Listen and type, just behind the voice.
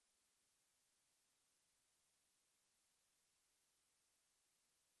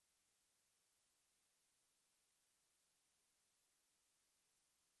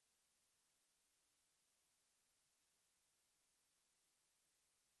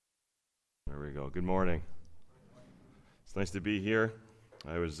we go. Good morning. It's nice to be here.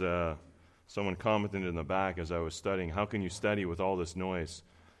 Someone commented in the back as I was studying, how can you study with all this noise?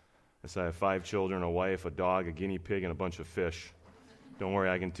 I said, I have 5 children, a wife, a dog, a guinea pig, and a bunch of fish. Don't worry,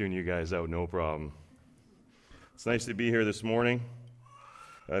 I can tune you guys out, no problem. It's nice to be here this morning.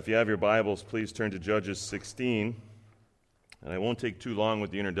 If you have your Bibles, please turn to Judges 16. And I won't take too long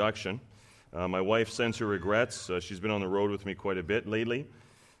with the introduction. My wife sends her regrets. She's been on the road with me quite a bit lately.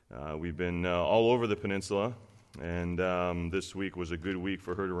 We've been all over the peninsula, and this week was a good week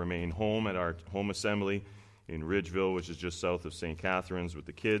for her to remain home at our home assembly in Ridgeville, which is just south of St. Catharines, with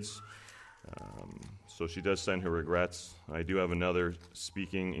the kids. So she does send her regrets. I do have another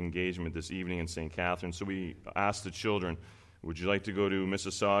speaking engagement this evening in St. Catharines. So we asked the children, would you like to go to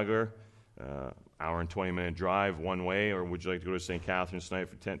Mississauga, hour and 20-minute drive one way, or would you like to go to St. Catharines tonight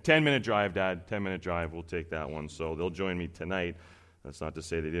for 10-minute drive, Dad, 10-minute drive, we'll take that one. So they'll join me tonight. That's not to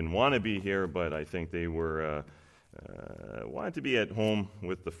say they didn't want to be here, but I think they were wanted to be at home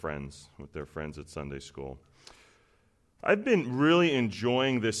with their friends at Sunday school. I've been really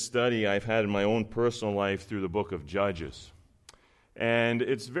enjoying this study I've had in my own personal life through the book of Judges. And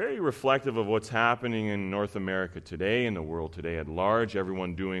it's very reflective of what's happening in North America today, in the world today at large,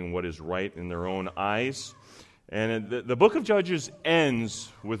 everyone doing what is right in their own eyes. And the book of Judges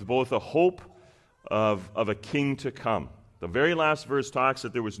ends with both a hope of a king to come. The very last verse talks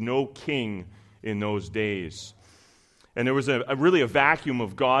that there was no king in those days. And there was really a vacuum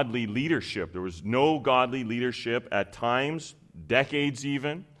of godly leadership. There was no godly leadership at times, decades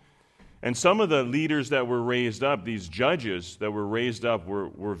even. And some of the leaders that were raised up, these judges that were raised up,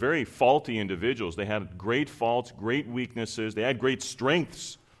 were very faulty individuals. They had great faults, great weaknesses. They had great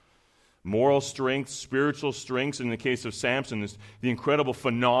strengths, moral strengths, spiritual strengths. In the case of Samson, the incredible,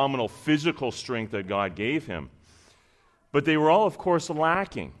 phenomenal physical strength that God gave him. But they were all, of course,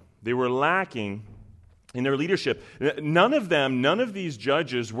 lacking. They were lacking in their leadership. None of these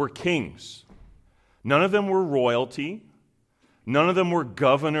judges were kings. None of them were royalty. None of them were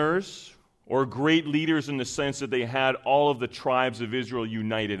governors or great leaders in the sense that they had all of the tribes of Israel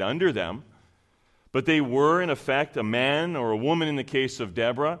united under them. But they were, in effect, a man or a woman in the case of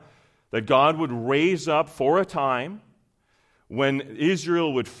Deborah that God would raise up for a time when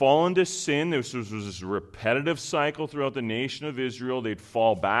Israel would fall into sin. There was this repetitive cycle throughout the nation of Israel. They'd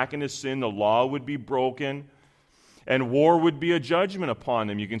fall back into sin. The law would be broken. And war would be a judgment upon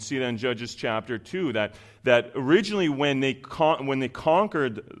them. You can see that in Judges chapter 2, that originally when they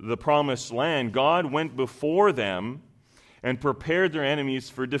conquered the promised land, God went before them and prepared their enemies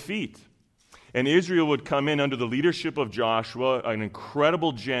for defeat. And Israel would come in under the leadership of Joshua, an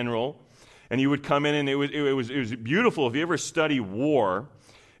incredible general. And he would come in, and it was beautiful. If you ever study war,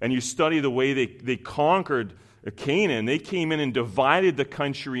 and you study the way they conquered Canaan, they came in and divided the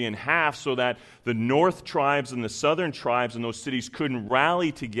country in half so that the north tribes and the southern tribes in those cities couldn't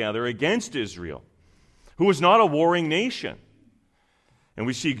rally together against Israel, who was not a warring nation. And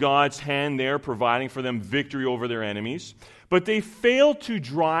we see God's hand there providing for them victory over their enemies. But they failed to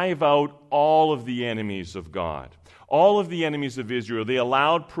drive out all of the enemies of God. All of the enemies of Israel. They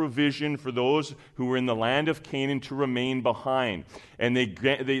allowed provision for those who were in the land of Canaan to remain behind. And they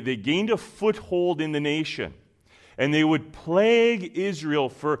gained a foothold in the nation. And they would plague Israel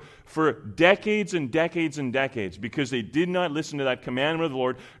for decades and decades and decades because they did not listen to that commandment of the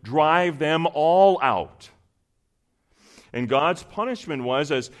Lord, drive them all out. And God's punishment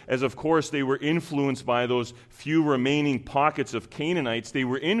was, as of course they were influenced by those few remaining pockets of Canaanites, they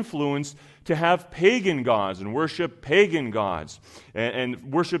were influenced to have pagan gods and worship pagan gods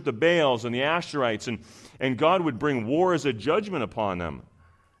and worship the Baals and the Asherites. And God would bring war as a judgment upon them.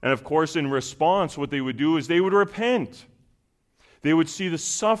 And of course, in response, what they would do is they would repent. They would see the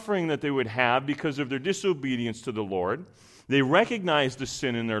suffering that they would have because of their disobedience to the Lord. They recognized the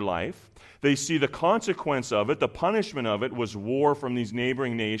sin in their life. They see the consequence of it, the punishment of it was war from these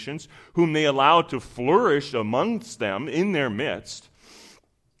neighboring nations, whom they allowed to flourish amongst them in their midst.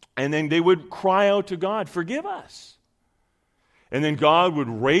 And then they would cry out to God, forgive us. And then God would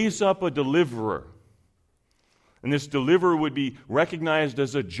raise up a deliverer. And this deliverer would be recognized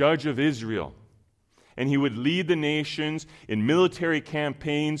as a judge of Israel. And he would lead the nations in military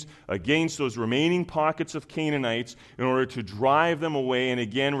campaigns against those remaining pockets of Canaanites in order to drive them away and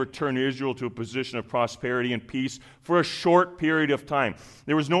again return Israel to a position of prosperity and peace for a short period of time.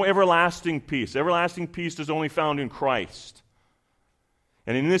 There was no everlasting peace. Everlasting peace is only found in Christ.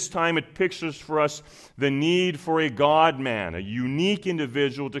 And in this time, it pictures for us the need for a God-man, a unique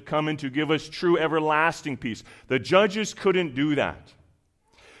individual to come in to give us true everlasting peace. The judges couldn't do that.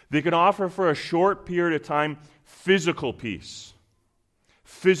 They could offer for a short period of time physical peace.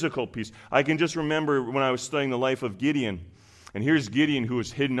 physical peace. I can just remember when I was studying the life of Gideon, and here's Gideon who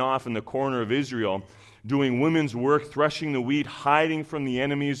was hidden off in the corner of Israel, doing women's work, threshing the wheat, hiding from the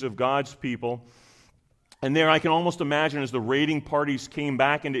enemies of God's people. And there I can almost imagine as the raiding parties came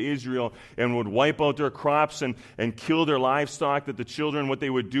back into Israel and would wipe out their crops and kill their livestock, that the children, what they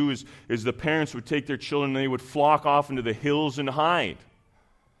would do is the parents would take their children and they would flock off into the hills and hide.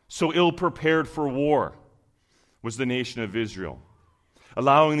 So ill-prepared for war was the nation of Israel,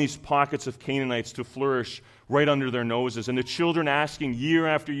 allowing these pockets of Canaanites to flourish right under their noses. And the children asking year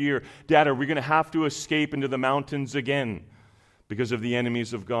after year, Dad, are we going to have to escape into the mountains again because of the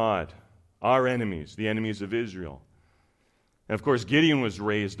enemies of God? Our enemies, the enemies of Israel. And of course, Gideon was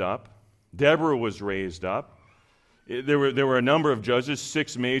raised up. Deborah was raised up. There were a number of judges,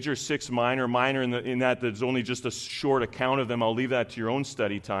 6 major, 6 minor. Minor in that there's only just a short account of them. I'll leave that to your own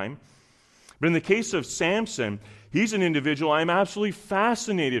study time. But in the case of Samson, he's an individual I'm absolutely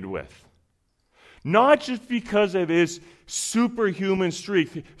fascinated with. Not just because of his superhuman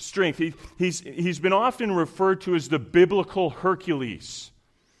strength. He's been often referred to as the biblical Hercules.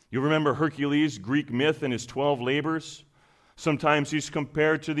 You remember Hercules, Greek myth, and his 12 labors? Sometimes he's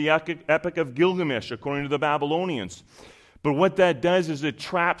compared to the Epic of Gilgamesh, according to the Babylonians. But what that does is it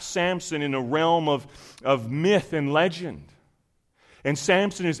traps Samson in a realm of myth and legend. And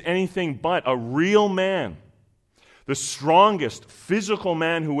Samson is anything but a real man, the strongest physical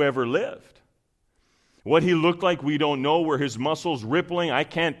man who ever lived. What he looked like, we don't know. Were his muscles rippling? I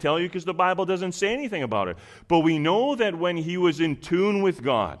can't tell you because the Bible doesn't say anything about it. But we know that when he was in tune with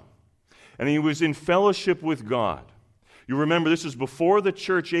God and he was in fellowship with God, you remember this is before the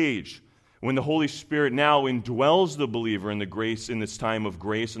church age, when the Holy Spirit now indwells the believer in the grace, in this time of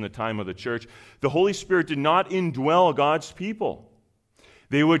grace, in the time of the church. The Holy Spirit did not indwell God's people.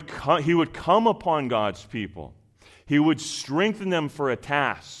 He would come upon God's people. He would strengthen them for a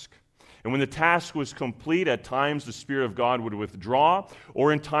task. And when the task was complete, at times the Spirit of God would withdraw,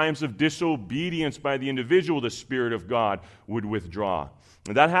 or in times of disobedience by the individual, the Spirit of God would withdraw.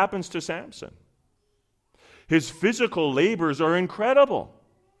 And that happens to Samson. His physical labors are incredible.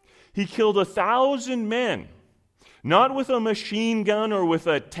 He killed 1,000 men, not with a machine gun or with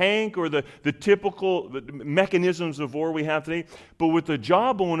a tank or the typical mechanisms of war we have today, but with the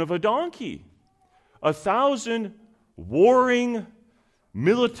jawbone of a donkey. 1,000 warring,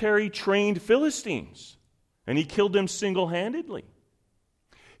 military-trained Philistines, and he killed them single-handedly.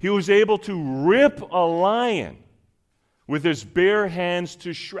 He was able to rip a lion with his bare hands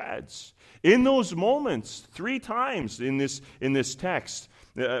to shreds. In those moments, 3 times in this text,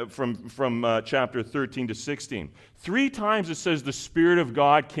 from chapter 13 to 16, 3 times it says the Spirit of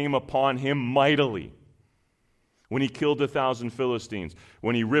God came upon him mightily. When he killed 1,000 Philistines,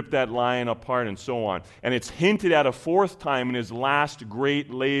 when he ripped that lion apart, and so on. And it's hinted at a 4th time in his last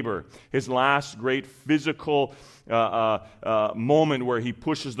great labor, his last great physical moment where he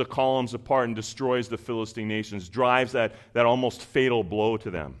pushes the columns apart and destroys the Philistine nations, drives that almost fatal blow to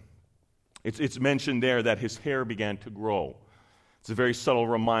them. It's mentioned there that his hair began to grow. It's a very subtle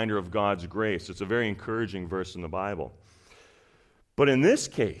reminder of God's grace. It's a very encouraging verse in the Bible. But in this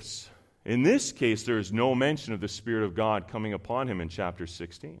case, there is no mention of the Spirit of God coming upon him in chapter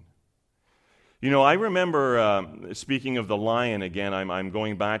 16. You know, I remember, speaking of the lion again, I'm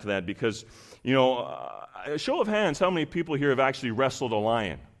going back to that because, a show of hands, how many people here have actually wrestled a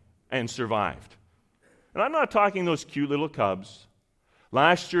lion and survived? And I'm not talking those cute little cubs.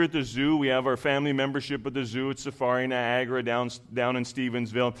 Last year at the zoo, we have our family membership at the zoo at Safari Niagara down in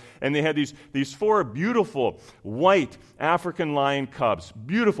Stevensville, and they had these 4 beautiful white African lion cubs,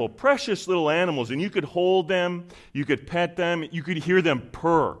 beautiful, precious little animals, and you could hold them, you could pet them, you could hear them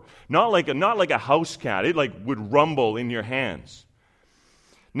purr, not like a house cat. It would rumble in your hands.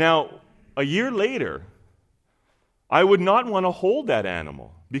 Now, a year later, I would not want to hold that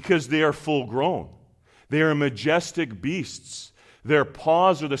animal because they are full grown. They are majestic beasts. Their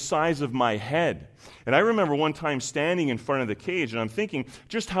paws are the size of my head. And I remember one time standing in front of the cage, and I'm thinking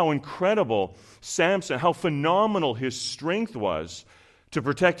just how incredible Samson, how phenomenal his strength was to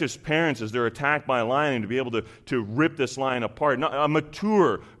protect his parents as they're attacked by a lion and to be able to rip this lion apart. Not a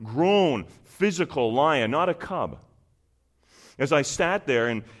mature, grown, physical lion, not a cub. As I sat there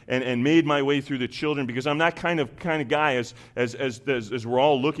and made my way through the children, because I'm that kind of guy, as we're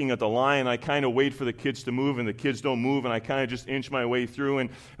all looking at the lion, I kind of wait for the kids to move, and the kids don't move, and I kind of just inch my way through, and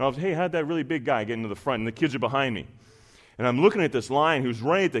I'll say, hey, how'd that really big guy get into the front? And the kids are behind me. And I'm looking at this lion who's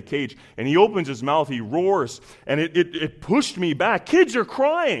running at the cage, and he opens his mouth, he roars, and it pushed me back. Kids are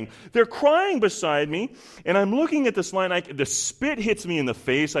crying. They're crying beside me, and I'm looking at this lion. The spit hits me in the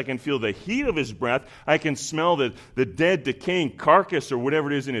face. I can feel the heat of his breath. I can smell the dead, decaying carcass or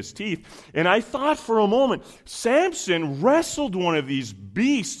whatever it is in his teeth. And I thought for a moment, Samson wrestled one of these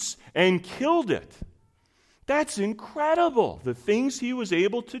beasts and killed it. That's incredible, the things he was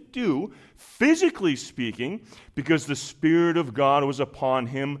able to do, physically speaking, because the Spirit of God was upon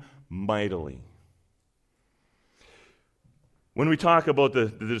him mightily. When we talk about the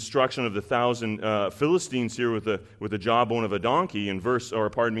destruction of the 1,000 Philistines here with the jawbone of a donkey in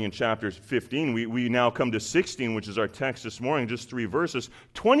chapter 15, we now come to 16, which is our text this morning, just 3 verses.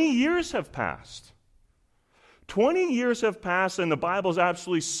 20 years have passed. 20 years have passed, and the Bible is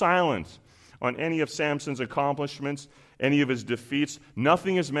absolutely silent on any of Samson's accomplishments, any of his defeats.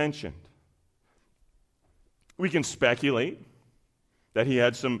 Nothing is mentioned. We can speculate that he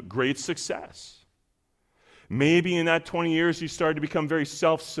had some great success. Maybe in that 20 years he started to become very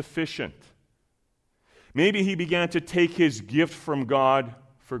self-sufficient. Maybe he began to take his gift from God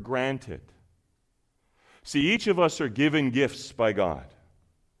for granted. See, each of us are given gifts by God.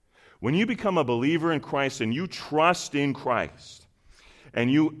 When you become a believer in Christ and you trust in Christ, and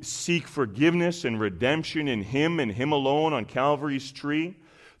you seek forgiveness and redemption in Him and Him alone on Calvary's tree,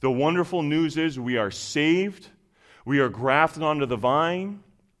 the wonderful news is we are saved, we are grafted onto the vine,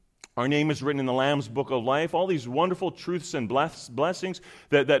 our name is written in the Lamb's Book of Life, all these wonderful truths and blessings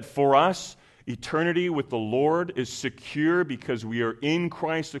that for us, eternity with the Lord is secure because we are in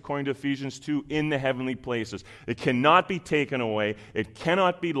Christ, according to Ephesians 2, in the heavenly places. It cannot be taken away, it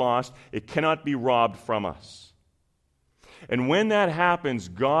cannot be lost, it cannot be robbed from us. And when that happens,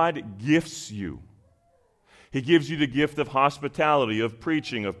 God gifts you. He gives you the gift of hospitality, of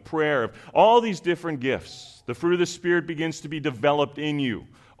preaching, of prayer, of all these different gifts. The fruit of the Spirit begins to be developed in you.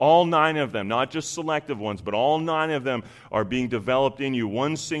 All 9 of them, not just selective ones, but all 9 of them are being developed in you.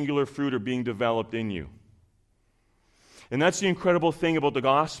 One singular fruit are being developed in you. And that's the incredible thing about the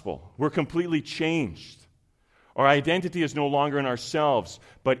gospel. We're completely changed. Our identity is no longer in ourselves,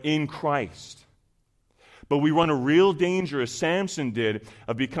 but in Christ. But we run a real danger, as Samson did,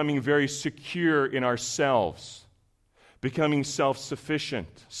 of becoming very secure in ourselves, becoming self-sufficient,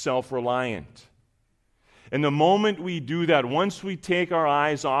 self-reliant. And the moment we do that, once we take our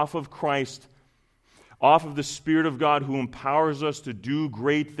eyes off of Christ, off of the Spirit of God who empowers us to do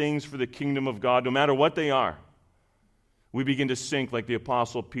great things for the kingdom of God, no matter what they are, we begin to sink like the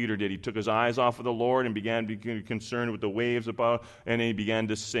Apostle Peter did. He took his eyes off of the Lord and began to be concerned with the waves about, and he began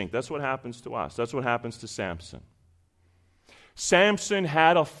to sink. That's what happens to us. That's what happens to Samson. Samson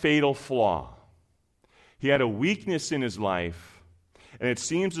had a fatal flaw. He had a weakness in his life, and it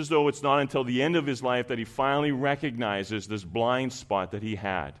seems as though it's not until the end of his life that he finally recognizes this blind spot that he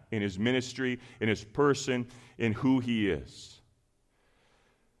had in his ministry, in his person, in who he is.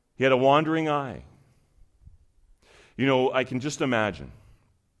 He had a wandering eye. You know, I can just imagine,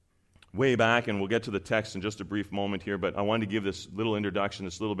 way back, and we'll get to the text in just a brief moment here, but I wanted to give this little introduction,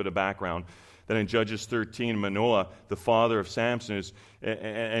 this little bit of background, that in Judges 13, Manoah, the father of Samson,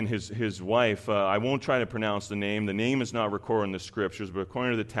 and his wife, I won't try to pronounce the name. The name is not recorded in the Scriptures, but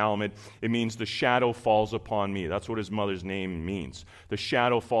according to the Talmud, it means the shadow falls upon me. That's what his mother's name means. The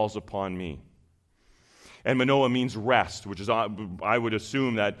shadow falls upon me. And Manoah means rest, which is, I would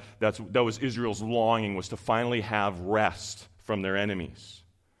assume that was Israel's longing, was to finally have rest from their enemies.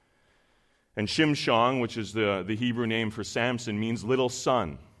 And Shimshon, which is the Hebrew name for Samson, means little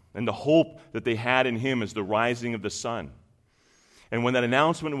son. And the hope that they had in him is the rising of the sun. And when that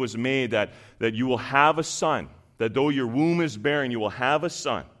announcement was made that you will have a son, that though your womb is barren, you will have a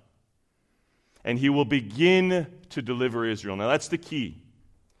son, and he will begin to deliver Israel. Now that's the key.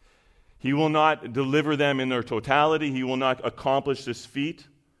 He will not deliver them in their totality. He will not accomplish this feat.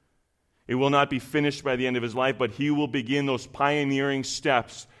 It will not be finished by the end of his life, but he will begin those pioneering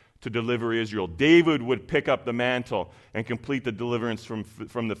steps to deliver Israel. David would pick up the mantle and complete the deliverance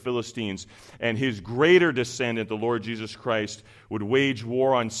from the Philistines. And his greater descendant, the Lord Jesus Christ, would wage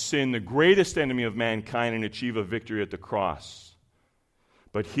war on sin, the greatest enemy of mankind, and achieve a victory at the cross.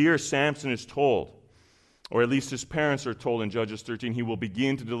 But here Samson is told, or at least his parents are told in Judges 13, he will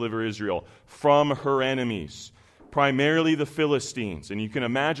begin to deliver Israel from her enemies, primarily the Philistines. And you can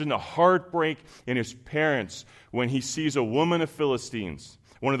imagine the heartbreak in his parents when he sees a woman of Philistines,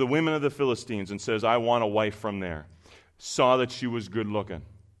 one of the women of the Philistines, and says, I want a wife from there. Saw that she was good looking. And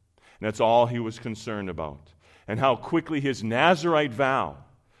that's all he was concerned about. And how quickly his Nazirite vow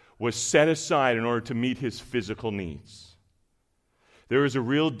was set aside in order to meet his physical needs. There is a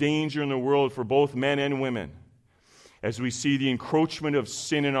real danger in the world for both men and women. as we see the encroachment of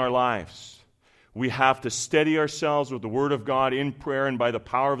sin in our lives, we have to steady ourselves with the Word of God in prayer and by the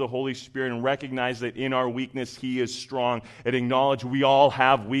power of the Holy Spirit, and recognize that in our weakness He is strong, and acknowledge we all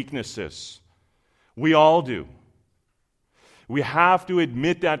have weaknesses. We all do. We have to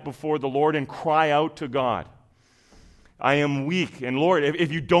admit that before the Lord and cry out to God. I am weak. And Lord,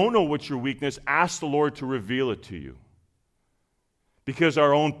 if you don't know what's your weakness, ask the Lord to reveal it to you. Because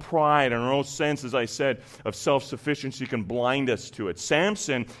our own pride and our own sense, as I said, of self-sufficiency can blind us to it.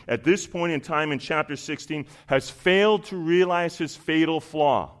 Samson, at this point in time in chapter 16, has failed to realize his fatal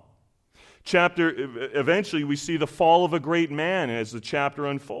flaw. Eventually, we see the fall of a great man as the chapter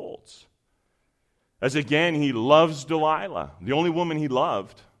unfolds. As again, he loves Delilah, the only woman he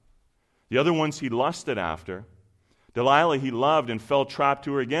loved. The other ones he lusted after. Delilah he loved and fell trapped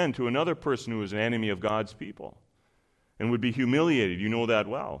to her again, to another person who was an enemy of God's people and would be humiliated. You know that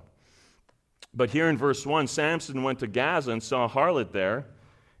well. But here in verse 1, Samson went to Gaza and saw a harlot there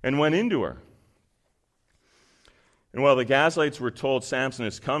and went into her. And while the Gazites were told Samson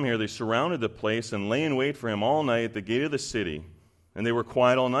has come here, they surrounded the place and lay in wait for him all night at the gate of the city. And they were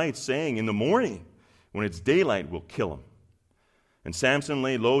quiet all night, saying, in the morning, when it's daylight, we'll kill him. And Samson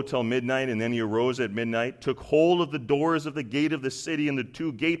lay low till midnight, and then he arose at midnight, took hold of the doors of the gate of the city and the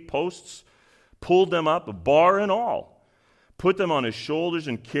 2 gate posts, pulled them up, a bar and all, put them on his shoulders,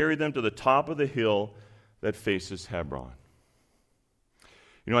 and carried them to the top of the hill that faces Hebron.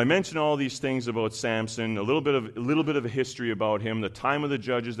 You know, I mentioned all these things about Samson, a little bit of a history about him, the time of the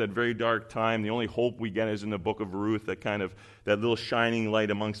judges, that very dark time. The only hope we get is in the book of Ruth, that little shining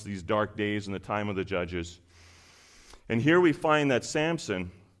light amongst these dark days in the time of the judges. And here we find that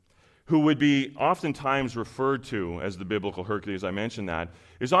Samson, who would be oftentimes referred to as the biblical Hercules, I mentioned that,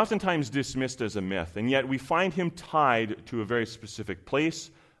 is oftentimes dismissed as a myth. And yet we find him tied to a very specific place,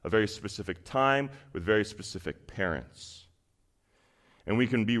 a very specific time, with very specific parents. And we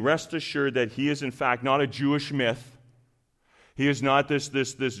can be rest assured that he is in fact not a Jewish myth. He is not this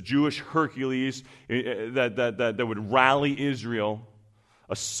Jewish Hercules that would rally Israel,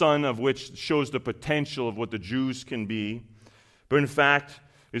 a son of which shows the potential of what the Jews can be. But in fact,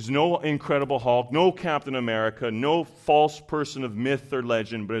 is no Incredible Hulk, no Captain America, no false person of myth or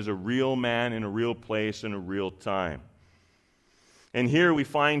legend, but is a real man in a real place in a real time. And here we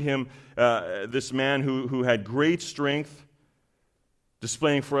find him, this man who had great strength,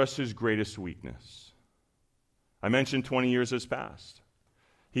 displaying for us his greatest weakness. I mentioned 20 years has passed.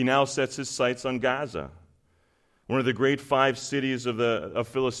 He now sets his sights on Gaza, one of the great 5 cities of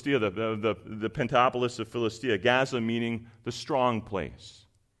Philistia, the Pentapolis of Philistia, Gaza meaning the strong place.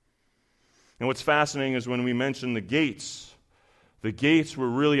 And what's fascinating is when we mention the gates were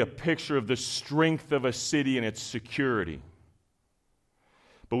really a picture of the strength of a city and its security.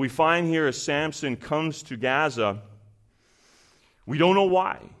 But we find here as Samson comes to Gaza, we don't know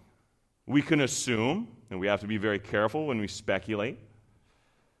why. We can assume, and we have to be very careful when we speculate,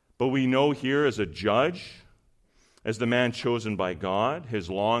 but we know here as a judge, as the man chosen by God, his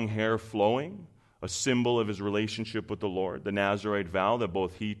long hair flowing, a symbol of his relationship with the Lord, the Nazirite vow that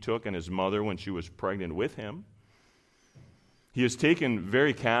both he took and his mother when she was pregnant with him. He is taken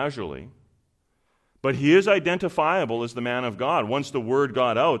very casually, but he is identifiable as the man of God. Once the word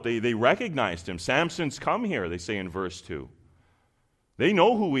got out, they recognized him. Samson's come here, they say in verse 2. They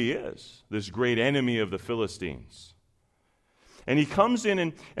know who he is, this great enemy of the Philistines. And he comes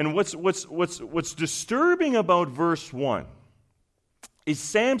in, and what's disturbing about verse 1 is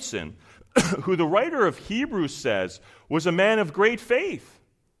Samson, who the writer of Hebrews says was a man of great faith.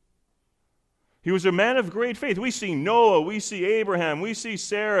 He was a man of great faith. We see Noah, we see Abraham, we see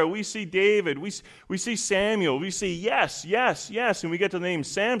Sarah, we see David, we see Samuel, we see yes, and we get to the name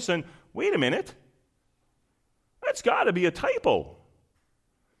Samson. Wait a minute. That's got to be a typo.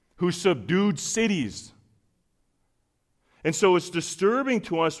 Who subdued cities. And so it's disturbing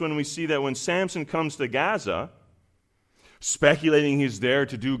to us when we see that when Samson comes to Gaza, speculating he's there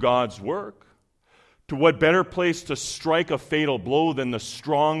to do God's work, to what better place to strike a fatal blow than the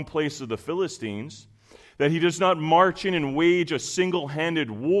strong place of the Philistines, that he does not march in and wage a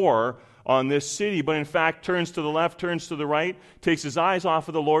single-handed war on this city, but in fact turns to the left, turns to the right, takes his eyes off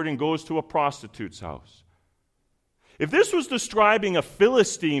of the Lord and goes to a prostitute's house. If this was describing a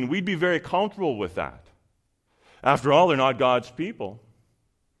Philistine, we'd be very comfortable with that. After all, they're not God's people.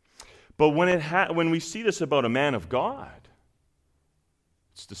 But when we see this about a man of God,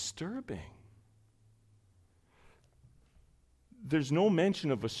 it's disturbing. There's no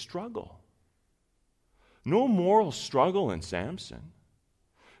mention of a struggle. No moral struggle in Samson.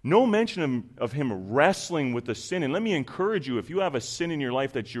 No mention of him wrestling with the sin. And let me encourage you, if you have a sin in your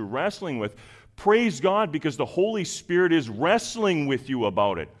life that you're wrestling with, Praise God, because the Holy Spirit is wrestling with you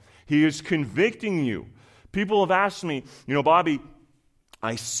about it. He is convicting you. People have asked me, Bobby,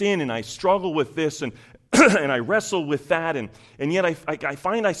 I sin and I struggle with this and and I wrestle with that, and yet I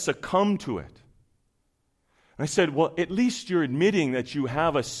find I succumb to it. And I said, well, at least you're admitting that you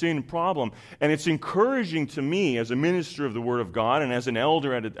have a sin problem. And it's encouraging to me as a minister of the Word of God and as an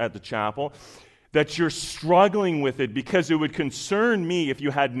elder at the chapel that you're struggling with it, because it would concern me if you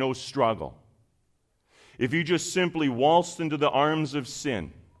had no struggle. If you just simply waltzed into the arms of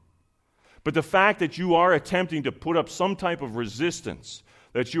sin. But the fact that you are attempting to put up some type of resistance,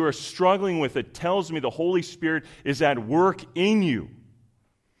 that you are struggling with it, tells me the Holy Spirit is at work in you.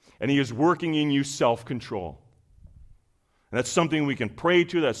 And He is working in you self-control. And that's something we can pray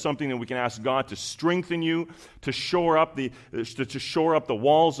to. That's something that we can ask God to strengthen you, to shore up the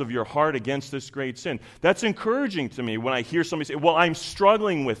walls of your heart against this great sin. That's encouraging to me when I hear somebody say, well, I'm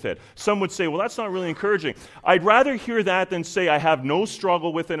struggling with it. Some would say, well, that's not really encouraging. I'd rather hear that than say I have no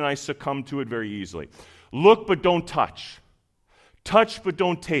struggle with it and I succumb to it very easily. Look but don't touch. Touch but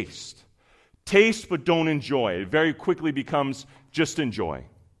don't taste. Taste but don't enjoy. It very quickly becomes just enjoy.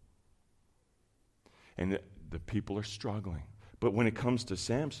 And the people are struggling. But when it comes to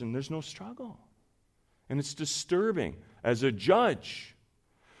Samson, there's no struggle. And it's disturbing as a judge,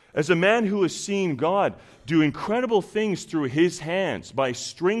 as a man who has seen God do incredible things through his hands by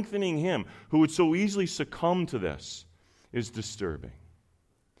strengthening him, who would so easily succumb to this, is disturbing.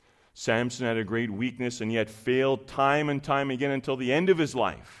 Samson had a great weakness and yet failed time and time again until the end of his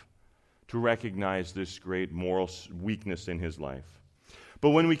life to recognize this great moral weakness in his life.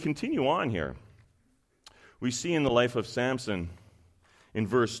 But when we continue on here, we see in the life of Samson, in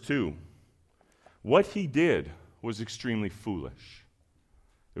verse 2, what he did was extremely foolish.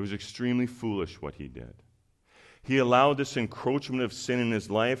 It was extremely foolish what he did. He allowed this encroachment of sin in his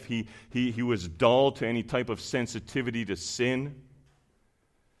life. He was dull to any type of sensitivity to sin.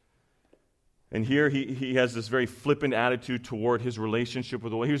 And here he has this very flippant attitude toward his relationship with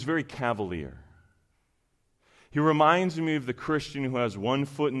the Lord. He was very cavalier. He reminds me of the Christian who has one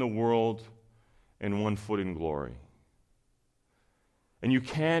foot in the world and one foot in glory. And you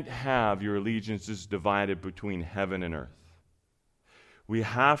can't have your allegiances divided between heaven and earth. We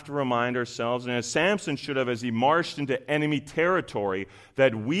have to remind ourselves, and as Samson should have as he marched into enemy territory,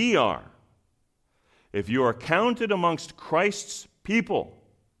 that we are, if you are counted amongst Christ's people,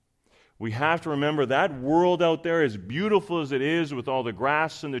 we have to remember that world out there, as beautiful as it is with all the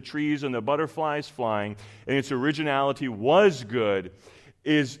grass and the trees and the butterflies flying, and its originality was good,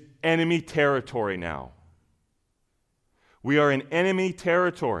 is enemy territory now. We are in enemy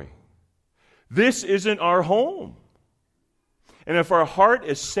territory. This isn't our home. And if our heart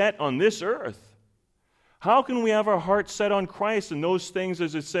is set on this earth, how can we have our heart set on Christ and those things,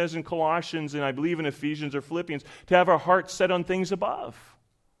 as it says in Colossians and I believe in Ephesians or Philippians, to have our heart set on things above?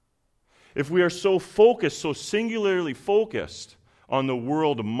 If we are so focused, so singularly focused on the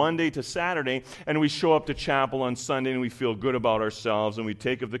world Monday to Saturday, and we show up to chapel on Sunday and we feel good about ourselves, and we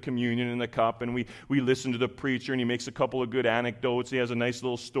take of the communion and the cup, and we listen to the preacher and he makes a couple of good anecdotes, he has a nice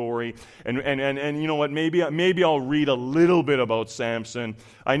little story, and you know what, maybe I'll read a little bit about Samson.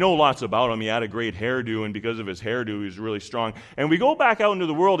 I know lots about him. He had a great hairdo, and because of his hairdo he was really strong. And we go back out into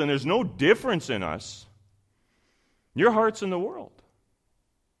the world and there's no difference in us. Your heart's in the world.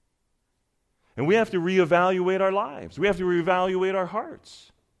 And we have to reevaluate our lives. We have to reevaluate our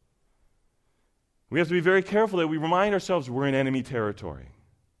hearts. We have to be very careful that we remind ourselves we're in enemy territory.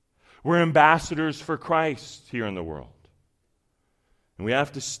 We're ambassadors for Christ here in the world. And we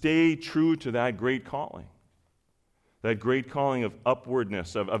have to stay true to that great calling. That great calling of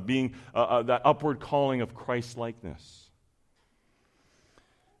upwardness, of being, that upward calling of Christ-likeness.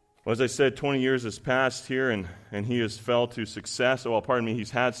 Well, as I said, 20 years has passed here, and he has fell to success. He's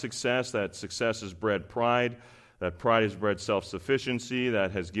had success. That success has bred pride. That pride has bred self-sufficiency.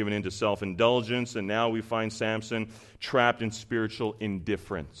 That has given into self-indulgence. And now we find Samson trapped in spiritual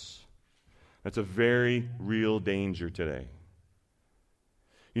indifference. That's a very real danger today.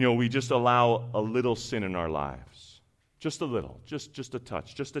 We just allow a little sin in our lives. Just a little. Just a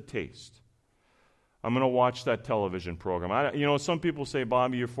touch. Just a taste. I'm going to watch that television program. Some people say,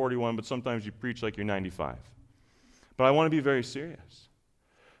 Bobby, you're 41, but sometimes you preach like you're 95. But I want to be very serious.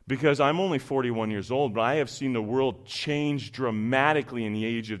 Because I'm only 41 years old, but I have seen the world change dramatically in the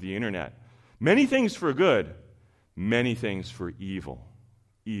age of the internet. Many things for good, many things for evil.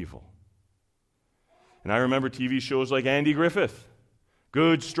 Evil. And I remember TV shows like Andy Griffith.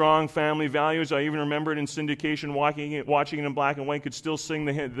 Good, strong family values. I even remember it in syndication, watching it in black and white, could still sing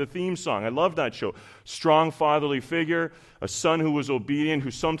the theme song. I love that show. Strong fatherly figure, a son who was obedient, who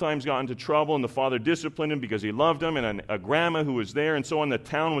sometimes got into trouble, and the father disciplined him because he loved him, and a grandma who was there, and so on. The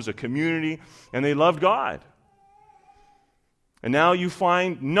town was a community, and they loved God. And now you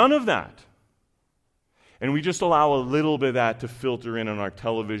find none of that. And we just allow a little bit of that to filter in on our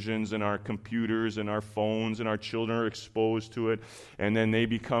televisions and our computers and our phones, and our children are exposed to it, and then they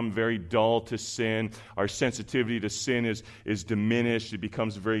become very dull to sin. Our sensitivity to sin is diminished. It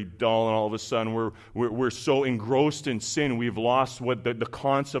becomes very dull, and all of a sudden we're so engrossed in sin, we've lost what the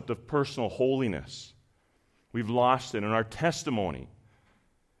concept of personal holiness. We've lost it, and our testimony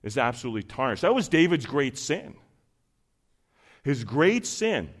is absolutely tarnished. That was David's great sin. His great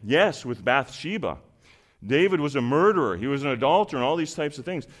sin, yes, with Bathsheba. David was a murderer. He was an adulterer and all these types of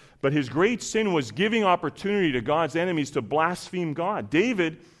things. But his great sin was giving opportunity to God's enemies to blaspheme God.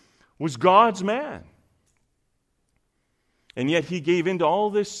 David was God's man. And yet he gave into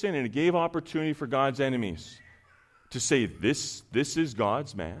all this sin, and it gave opportunity for God's enemies to say, this is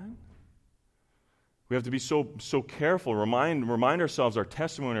God's man? We have to be so careful, remind ourselves our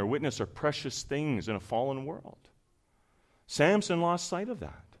testimony, our witness are precious things in a fallen world. Samson lost sight of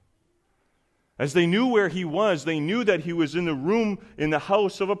that. As they knew where he was, they knew that he was in the room in the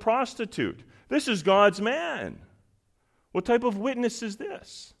house of a prostitute. This is God's man. What type of witness is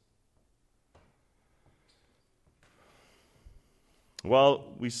this?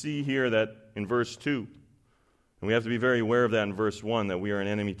 Well, we see here that in verse 2, and we have to be very aware of that in verse 1, that we are in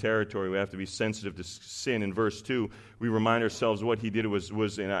enemy territory. We have to be sensitive to sin. In verse 2, we remind ourselves what he did was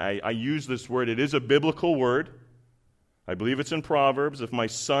and I use this word, it is a biblical word. I believe it's in Proverbs. If my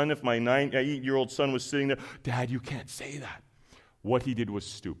 8-year-old son was sitting there, Dad, you can't say that. What he did was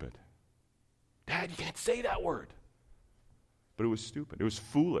stupid. Dad, you can't say that word. But it was stupid. It was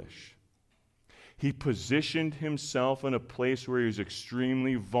foolish. He positioned himself in a place where he was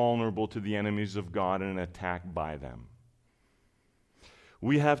extremely vulnerable to the enemies of God and an attack by them.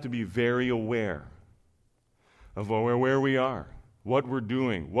 We have to be very aware of where we are, what we're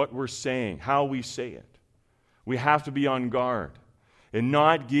doing, what we're saying, how we say it. We have to be on guard and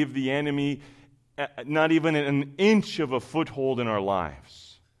not give the enemy not even an inch of a foothold in our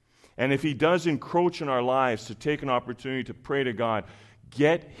lives. And if he does encroach in our lives, to take an opportunity to pray to God,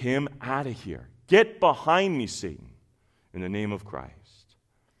 get him out of here. Get behind me, Satan, in the name of Christ.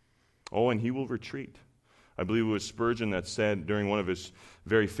 Oh, and he will retreat. I believe it was Spurgeon that said during one of his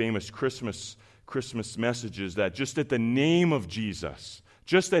very famous Christmas messages that just at the name of Jesus,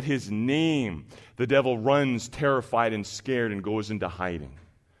 just at his name, the devil runs terrified and scared and goes into hiding.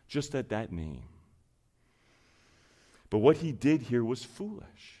 Just at that name. But what he did here was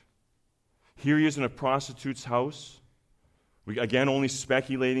foolish. Here he is in a prostitute's house. We, again, only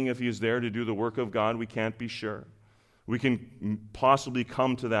speculating if he is there to do the work of God. We can't be sure. We can possibly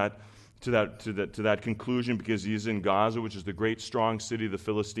come to that conclusion because he is in Gaza, which is the great strong city of the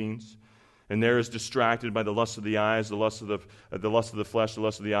Philistines. And there is distracted by the lust of the eyes, the lust of the flesh, the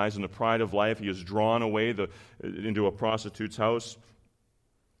lust of the eyes, and the pride of life. He is drawn away into a prostitute's house.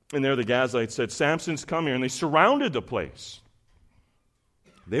 And there the Gazites said, Samson's come here. And they surrounded the place.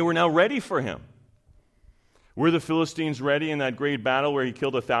 They were now ready for him. Were the Philistines ready in that great battle where he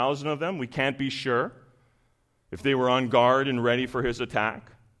killed 1,000 of them? We can't be sure if they were on guard and ready for his attack.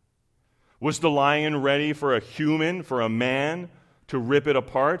 Was the lion ready for a human, for a man, to rip it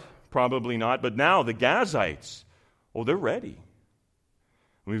apart? Probably not. But now the Gazites, they're ready.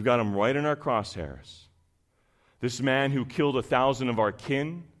 We've got them right in our crosshairs. This man who killed 1,000 of our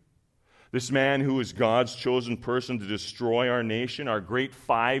kin, this man who is God's chosen person to destroy our nation, our great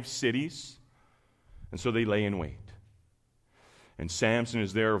 5 cities. And so they lay in wait. And Samson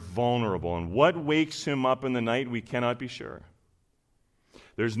is there vulnerable. And what wakes him up in the night, we cannot be sure.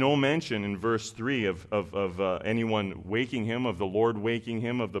 There's no mention in verse 3 of anyone waking him, of the Lord waking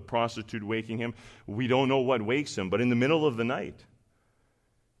him, of the prostitute waking him. We don't know what wakes him, but in the middle of the night,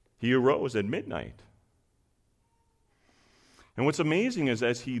 he arose at midnight. And what's amazing is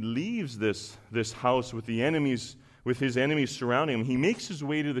as he leaves this house with his enemies surrounding him, he makes his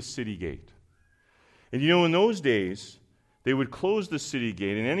way to the city gate. And in those days, they would close the city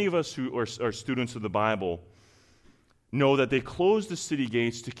gate, and any of us who are students of the Bible know that they closed the city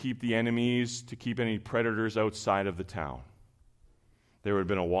gates to keep the enemies, to keep any predators outside of the town. There had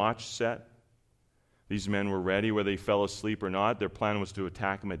been a watch set. These men were ready, whether they fell asleep or not. Their plan was to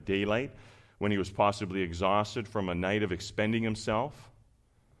attack him at daylight when he was possibly exhausted from a night of expending himself.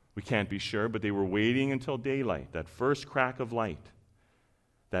 We can't be sure, but they were waiting until daylight, that first crack of light,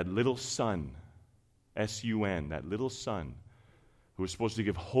 that little sun, S-U-N, that little sun, who was supposed to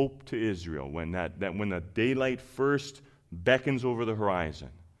give hope to Israel when when the daylight first beckons over the horizon,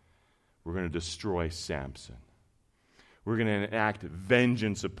 we're going to destroy Samson. We're going to enact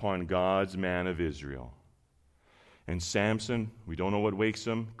vengeance upon God's man of Israel. And Samson, we don't know what wakes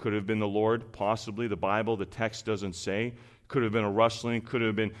him. Could have been the Lord, possibly. The Bible, the text doesn't say. Could have been a rustling. Could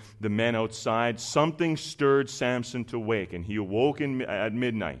have been the men outside. Something stirred Samson to wake, and he awoke at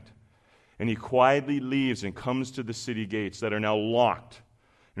midnight. And he quietly leaves and comes to the city gates that are now locked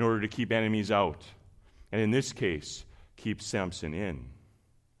in order to keep enemies out. And in this case, keep Samson in.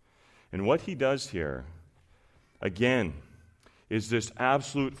 And what he does here, again, is this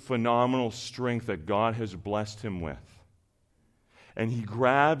absolute phenomenal strength that God has blessed him with. And he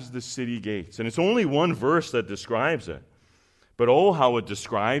grabs the city gates. And it's only one verse that describes it. But oh, how it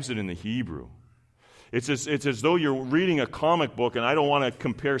describes it in the Hebrew. It's as though you're reading a comic book, and I don't want to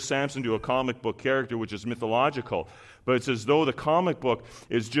compare Samson to a comic book character, which is mythological, but it's as though the comic book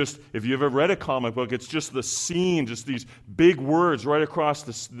is just, if you've ever read a comic book, it's just the scene, just these big words right across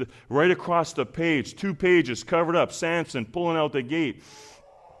the page, 2 pages covered up, Samson pulling out the gate.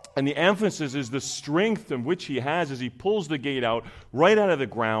 And the emphasis is the strength in which he has as he pulls the gate out, right out of the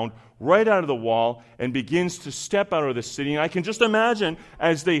ground, right out of the wall, and begins to step out of the city. And I can just imagine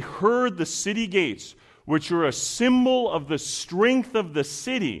as they heard the city gates, which are a symbol of the strength of the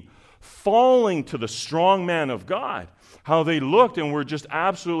city, falling to the strong man of God, how they looked and were just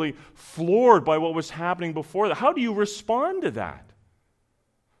absolutely floored by what was happening before that. How do you respond to that?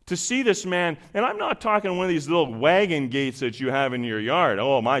 To see this man, and I'm not talking one of these little wagon gates that you have in your yard.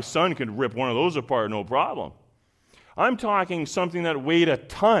 Oh, my son could rip one of those apart, no problem. I'm talking something that weighed a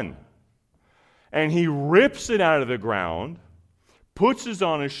ton. And he rips it out of the ground, puts it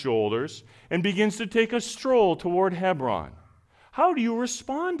on his shoulders, and begins to take a stroll toward Hebron. How do you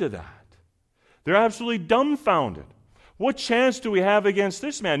respond to that? They're absolutely dumbfounded. What chance do we have against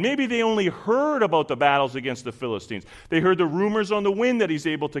this man? Maybe they only heard about the battles against the Philistines. They heard the rumors on the wind that he's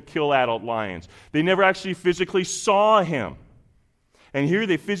able to kill adult lions. They never actually physically saw him. And here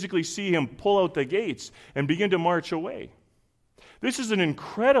they physically see him pull out the gates and begin to march away. This is an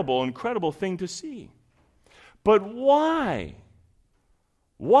incredible, incredible thing to see. But why?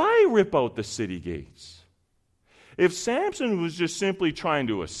 Why rip out the city gates? If Samson was just simply trying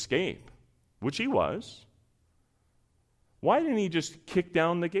to escape, which he was, why didn't he just kick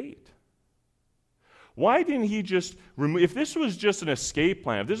down the gate? Why didn't he just remove? If this was just an escape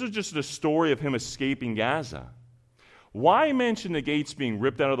plan, if this was just a story of him escaping Gaza, why mention the gates being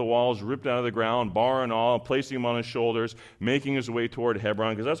ripped out of the walls, ripped out of the ground, bar and all, placing him on his shoulders, making his way toward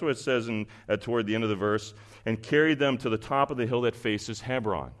Hebron? Because that's what it says toward the end of the verse, and carried them to the top of the hill that faces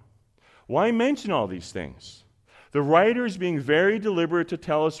Hebron. Why mention all these things? The writer is being very deliberate to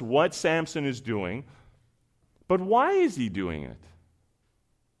tell us what Samson is doing, but why is he doing it?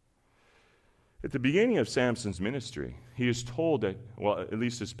 At the beginning of Samson's ministry, he is told that, well, at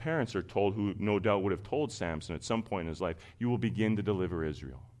least his parents are told, who no doubt would have told Samson at some point in his life, you will begin to deliver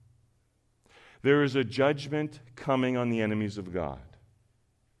Israel. There is a judgment coming on the enemies of God.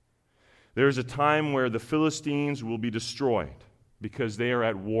 There is a time where the Philistines will be destroyed because they are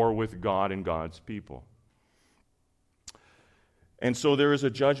at war with God and God's people. And so there is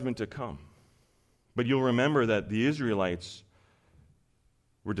a judgment to come. But you'll remember that the Israelites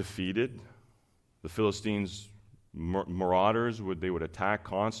were defeated. The Philistines, marauders, they would attack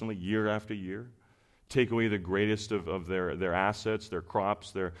constantly, year after year, take away the greatest of their assets, their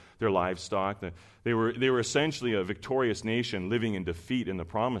crops, their livestock. They were essentially a victorious nation living in defeat in the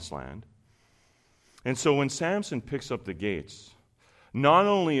Promised Land. And so when Samson picks up the gates, not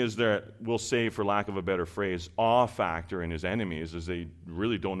only is there, we'll say for lack of a better phrase, awe factor in his enemies, as they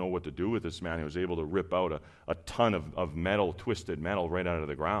really don't know what to do with this man who was able to rip out a ton of metal, twisted metal right out of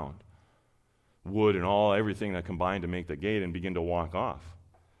the ground, wood and everything that combined to make the gate, and begin to walk off.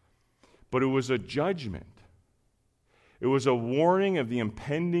 But it was a judgment. It was a warning of the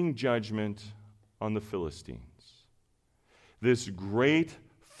impending judgment on the Philistines. This great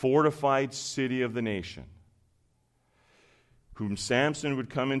fortified city of the nation, whom Samson would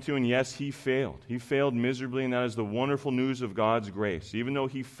come into, and yes, he failed. He failed miserably, and that is the wonderful news of God's grace. Even though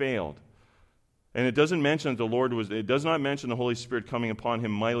he failed, and it doesn't mention that it does not mention the Holy Spirit coming upon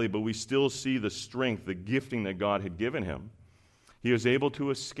him mightily, but we still see the strength, the gifting that God had given him. He was able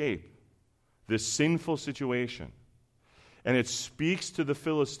to escape this sinful situation. And it speaks to the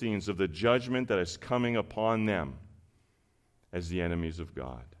Philistines of the judgment that is coming upon them as the enemies of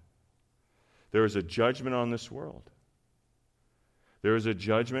God. There is a judgment on this world. There is a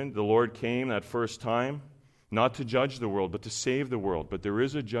judgment. The Lord came that first time, not to judge the world, but to save the world. But there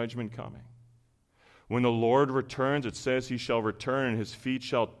is a judgment coming. When the Lord returns, it says he shall return and his feet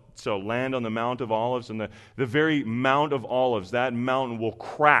shall land on the Mount of Olives. And the very Mount of Olives, that mountain will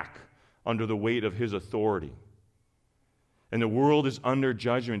crack under the weight of his authority. And the world is under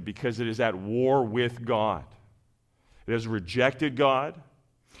judgment because it is at war with God. It has rejected God.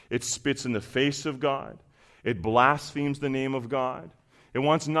 It spits in the face of God. It blasphemes the name of God. It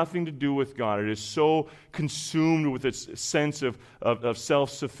wants nothing to do with God. It is so consumed with its sense of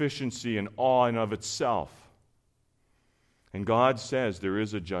self-sufficiency and awe and of itself. And God says there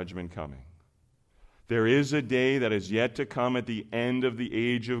is a judgment coming. There is a day that is yet to come at the end of the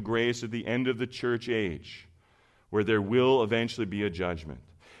age of grace, at the end of the church age, where there will eventually be a judgment.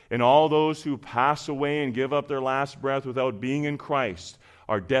 And all those who pass away and give up their last breath without being in Christ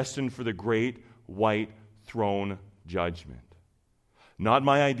are destined for the great white throne judgment. Not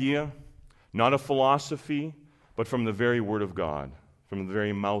my idea, not a philosophy, but from the very Word of God, from the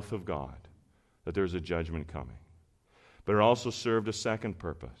very mouth of God, that there's a judgment coming. But it also served a second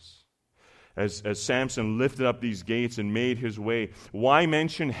purpose. As Samson lifted up these gates and made his way, why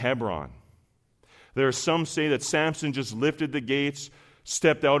mention Hebron? There are some say that Samson just lifted the gates,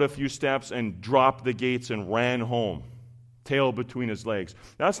 stepped out a few steps, and dropped the gates and ran home, tail between his legs.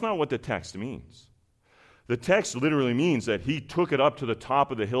 That's not what the text means. The text literally means that he took it up to the top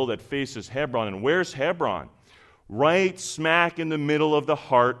of the hill that faces Hebron. And where's Hebron? Right smack in the middle of the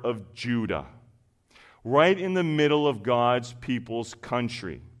heart of Judah. Right in the middle of God's people's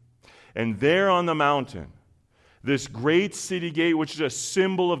country. And there on the mountain, this great city gate, which is a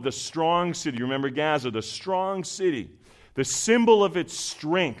symbol of the strong city. Remember Gaza, the strong city. The symbol of its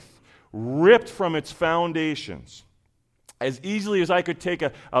strength, ripped from its foundations. As easily as I could take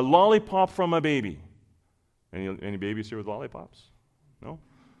a lollipop from a baby. Any babies here with lollipops? No?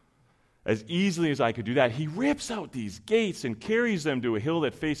 As easily as I could do that, he rips out these gates and carries them to a hill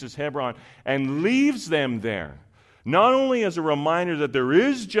that faces Hebron and leaves them there. Not only as a reminder that there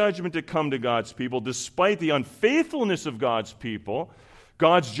is judgment to come to God's people, despite the unfaithfulness of God's people,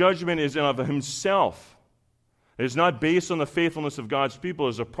 God's judgment is of himself. It is not based on the faithfulness of God's people. It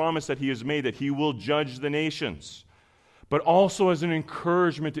is a promise that he has made that he will judge the nations. But also as an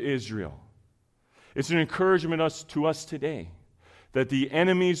encouragement to Israel. It's an encouragement to us today that the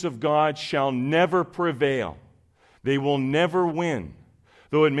enemies of God shall never prevail. They will never win.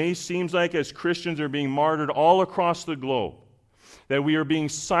 Though it may seem like as Christians are being martyred all across the globe, that we are being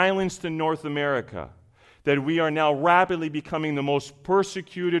silenced in North America, that we are now rapidly becoming the most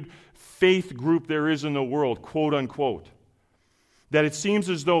persecuted faith group there is in the world, quote unquote. That it seems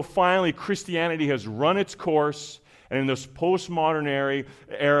as though finally Christianity has run its course. And in this postmodern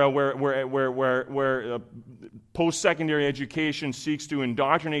era where post-secondary education seeks to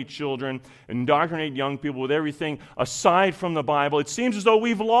indoctrinate children, indoctrinate young people with everything aside from the Bible, it seems as though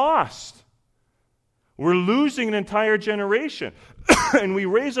we've lost. We're losing an entire generation. And we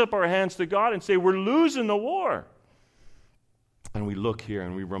raise up our hands to God and say, we're losing the war. And we look here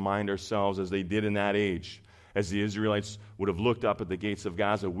and we remind ourselves, as they did in that age, as the Israelites would have looked up at the gates of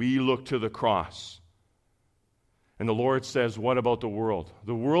Gaza, we look to the cross. And the Lord says, what about the world?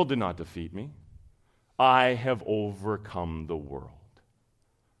 The world did not defeat me. I have overcome the world.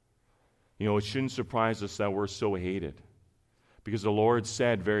 You know, it shouldn't surprise us that we're so hated. Because the Lord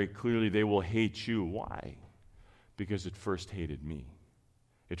said very clearly, they will hate you. Why? Because it first hated me.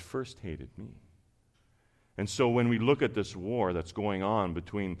 It first hated me. And so when we look at this war that's going on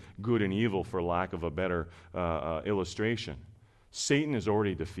between good and evil, for lack of a better illustration, Satan is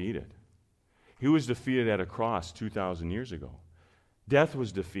already defeated. He was defeated at a cross 2,000 years ago. Death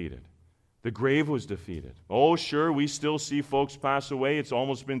was defeated. The grave was defeated. Oh, sure, we still see folks pass away. It's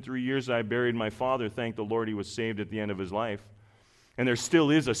almost been 3 years I buried my father. Thank the Lord he was saved at the end of his life. And there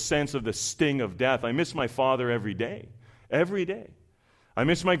still is a sense of the sting of death. I miss my father every day. Every day. I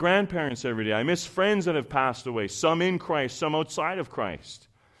miss my grandparents every day. I miss friends that have passed away, some in Christ, some outside of Christ.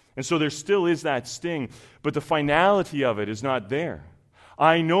 And so there still is that sting, but the finality of it is not there.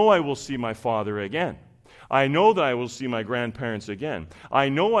 I know I will see my father again. I know that I will see my grandparents again. I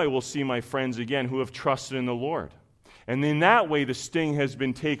know I will see my friends again who have trusted in the Lord. And in that way, the sting has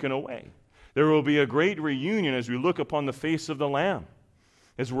been taken away. There will be a great reunion as we look upon the face of the Lamb,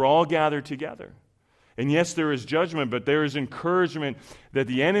 as we're all gathered together. And yes, there is judgment, but there is encouragement that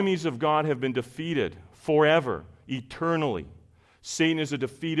the enemies of God have been defeated forever, eternally. Satan is a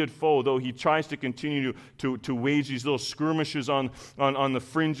defeated foe, though he tries to continue to wage these little skirmishes on the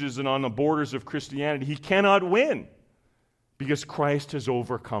fringes and on the borders of Christianity. He cannot win because Christ has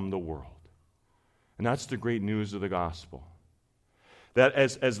overcome the world. And that's the great news of the gospel. That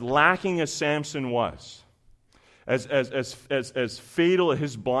as lacking as Samson was, as fatal as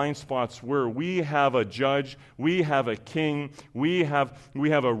his blind spots were, we have a judge, we have a king, we have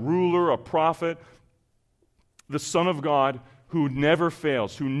a ruler, a prophet, the Son of God, who never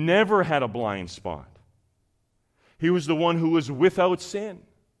fails, who never had a blind spot. He was the one who was without sin.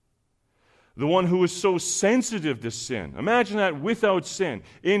 The one who was so sensitive to sin. Imagine that, without sin.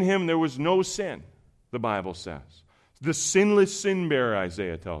 In him there was no sin, the Bible says. The sinless sin bearer,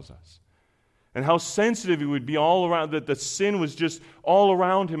 Isaiah tells us. And how sensitive he would be all around, that the sin was just all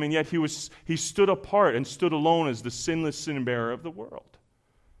around him, and yet he stood apart and stood alone as the sinless sin bearer of the world.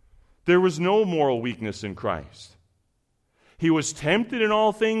 There was no moral weakness in Christ. He was tempted in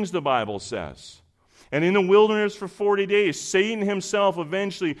all things, the Bible says. And in the wilderness for 40 days, Satan himself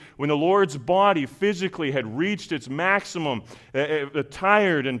eventually, when the Lord's body physically had reached its maximum,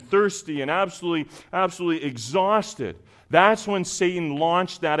 tired and thirsty and absolutely exhausted, that's when Satan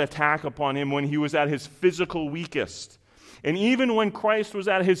launched that attack upon him, when he was at his physical weakest. And even when Christ was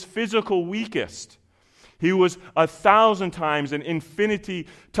at his physical weakest, he was 1,000 times and infinity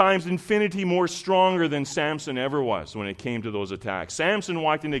more stronger than Samson ever was when it came to those attacks. Samson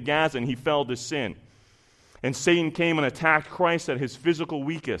walked into Gaza and he fell to sin. And Satan came and attacked Christ at his physical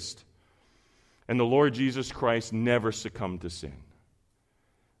weakest. And the Lord Jesus Christ never succumbed to sin.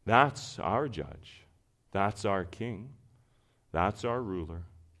 That's our judge. That's our king. That's our ruler.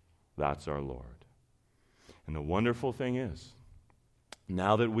 That's our Lord. And the wonderful thing is,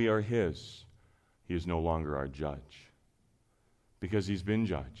 now that we are his, he is no longer our judge. Because he's been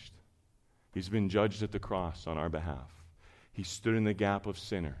judged. He's been judged at the cross on our behalf. He stood in the gap of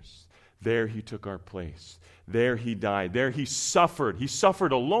sinners. There he took our place. There he died. There he suffered. He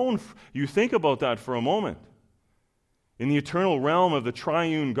suffered alone. You think about that for a moment. In the eternal realm of the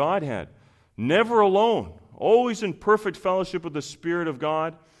triune Godhead. Never alone. Always in perfect fellowship with the Spirit of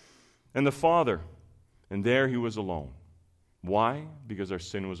God and the Father. And there he was alone. Why? Because our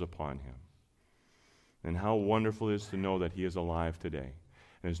sin was upon him. And how wonderful it is to know that he is alive today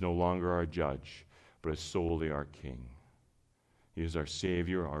and is no longer our judge, but is solely our king. He is our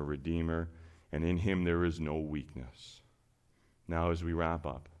Savior, our Redeemer, and in him there is no weakness. Now, as we wrap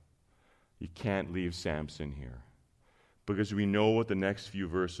up, you can't leave Samson here, because we know what the next few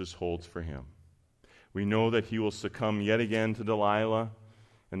verses holds for him. We know that he will succumb yet again to Delilah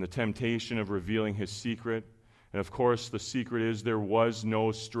and the temptation of revealing his secret. And of course, the secret is there was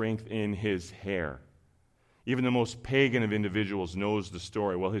no strength in his hair. Even the most pagan of individuals knows the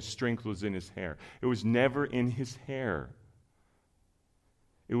story. Well, his strength was in his hair. It was never in his hair.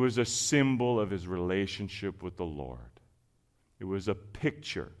 It was a symbol of his relationship with the Lord. It was a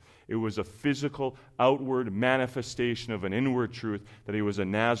picture. It was a physical, outward manifestation of an inward truth that he was a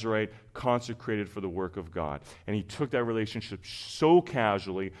Nazirite consecrated for the work of God. And he took that relationship so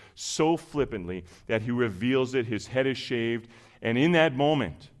casually, so flippantly, that he reveals it. His head is shaved. And in that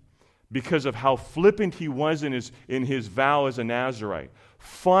moment, because of how flippant he was in his vow as a Nazirite,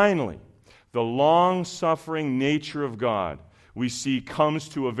 finally, the long-suffering nature of God we see comes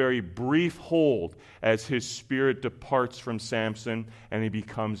to a very brief hold as his spirit departs from Samson and he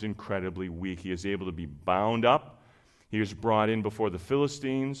becomes incredibly weak. He is able to be bound up. He is brought in before the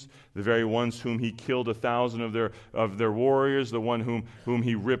Philistines, the very ones whom he killed 1,000 of their warriors, the one whom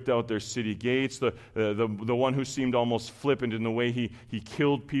he ripped out their city gates, the one who seemed almost flippant in the way he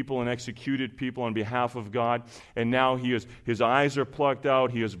killed people and executed people on behalf of God. And now his eyes are plucked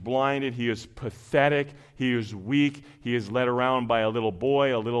out, he is blinded, he is pathetic, he is weak, he is led around by a little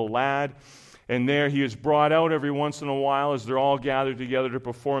boy, a little lad. And there he is brought out every once in a while as they're all gathered together to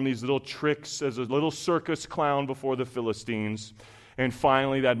perform these little tricks as a little circus clown before the Philistines. And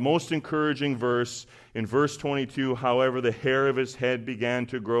finally, that most encouraging verse, in verse 22, however, the hair of his head began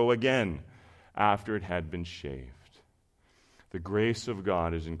to grow again after it had been shaved. The grace of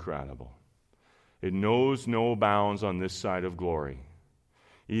God is incredible. It knows no bounds on this side of glory.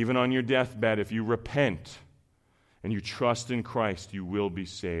 Even on your deathbed, if you repent and you trust in Christ, you will be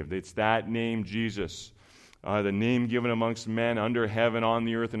saved. It's that name, Jesus, the name given amongst men under heaven, on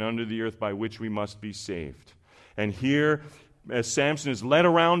the earth, and under the earth, by which we must be saved. And here, as Samson is led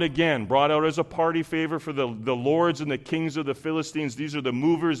around again, brought out as a party favor for the lords and the kings of the Philistines. These are the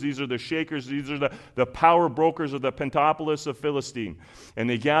movers, these are the shakers, these are the power brokers of the Pentapolis of Philistine. And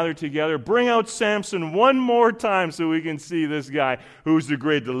they gather together, bring out Samson one more time so we can see this guy who's the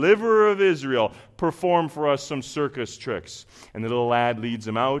great deliverer of Israel perform for us some circus tricks. And the little lad leads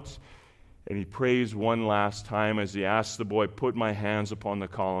him out, and he prays one last time as he asks the boy, put my hands upon the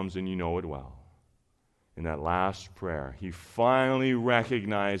columns, and you know it well. In that last prayer, he finally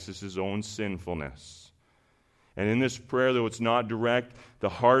recognizes his own sinfulness. And in this prayer, though it's not direct, the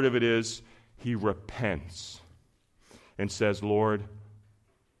heart of it is he repents. and says, Lord,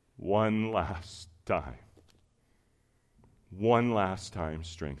 one last time,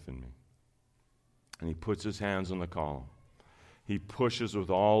 strengthen me. And he puts his hands on the column. He pushes with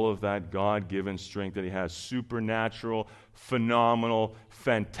all of that God-given strength that he has, supernatural, phenomenal,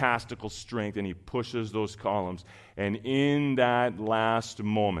 fantastical strength, and he pushes those columns. And in that last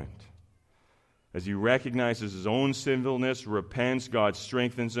moment, as he recognizes his own sinfulness, repents, God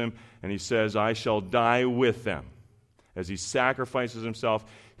strengthens him, and he says, I shall die with them. As he sacrifices himself,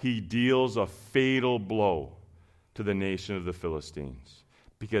 he deals a fatal blow to the nation of the Philistines.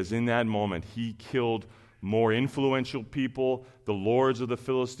 Because in that moment, he killed more influential people, the lords of the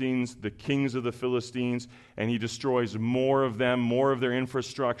Philistines, the kings of the Philistines, and he destroys more of them, more of their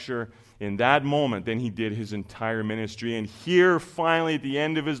infrastructure in that moment than he did his entire ministry. And here, finally, at the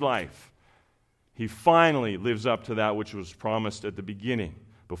end of his life, he finally lives up to that which was promised at the beginning,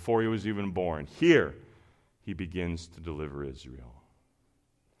 before he was even born. Here, he begins to deliver Israel.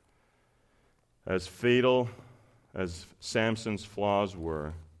 As fatal as Samson's flaws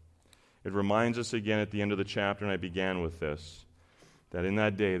were, it reminds us again at the end of the chapter, and I began with this, that in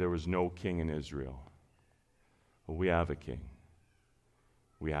that day there was no king in Israel. But we have a king.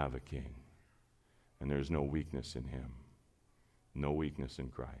 We have a king. And there's no weakness in him. No weakness in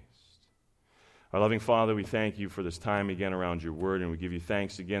Christ. Our loving Father, we thank you for this time again around your word, and we give you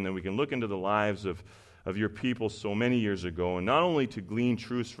thanks again that we can look into the lives of your people so many years ago, and not only to glean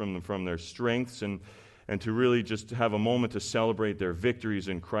truths from them, from their strengths, and to really just have a moment to celebrate their victories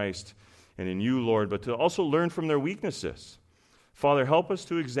in Christ and in you, Lord, but to also learn from their weaknesses. Father, help us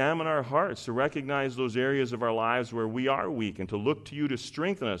to examine our hearts, to recognize those areas of our lives where we are weak, and to look to you to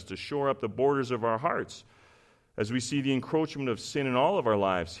strengthen us, to shore up the borders of our hearts. As we see the encroachment of sin in all of our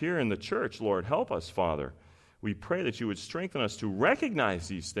lives here in the church, Lord, help us, Father. We pray that you would strengthen us to recognize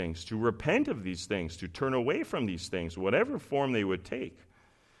these things, to repent of these things, to turn away from these things, whatever form they would take,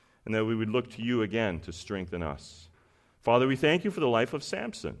 and that we would look to you again to strengthen us. Father, we thank you for the life of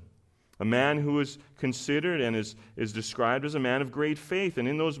Samson, a man who is considered and is described as a man of great faith. And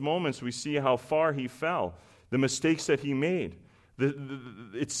in those moments, we see how far he fell, the mistakes that he made.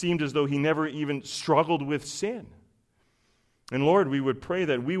 It seemed as though he never even struggled with sin. And Lord, we would pray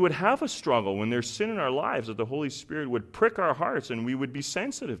that we would have a struggle when there's sin in our lives, that the Holy Spirit would prick our hearts and we would be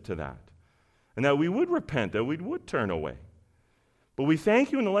sensitive to that. And that we would repent, that we would turn away. But we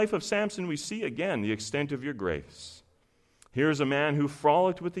thank you in the life of Samson, we see again the extent of your grace. Here's a man who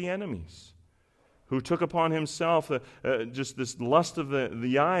frolicked with the enemies, who took upon himself just this lust of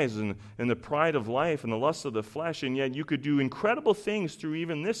the eyes and the pride of life and the lust of the flesh, and yet you could do incredible things through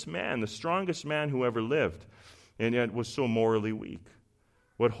even this man, the strongest man who ever lived, and yet was so morally weak.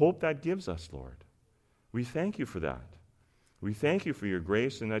 What hope that gives us, Lord. We thank you for that. We thank you for your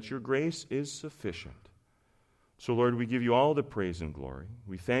grace, and that your grace is sufficient. So, Lord, we give you all the praise and glory.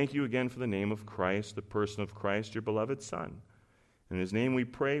 We thank you again for the name of Christ, the person of Christ, your beloved Son. In his name we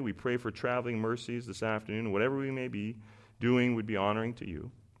pray. We pray for traveling mercies this afternoon. Whatever we may be doing would be honoring to you.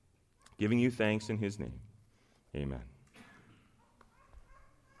 Giving you thanks in his name. Amen.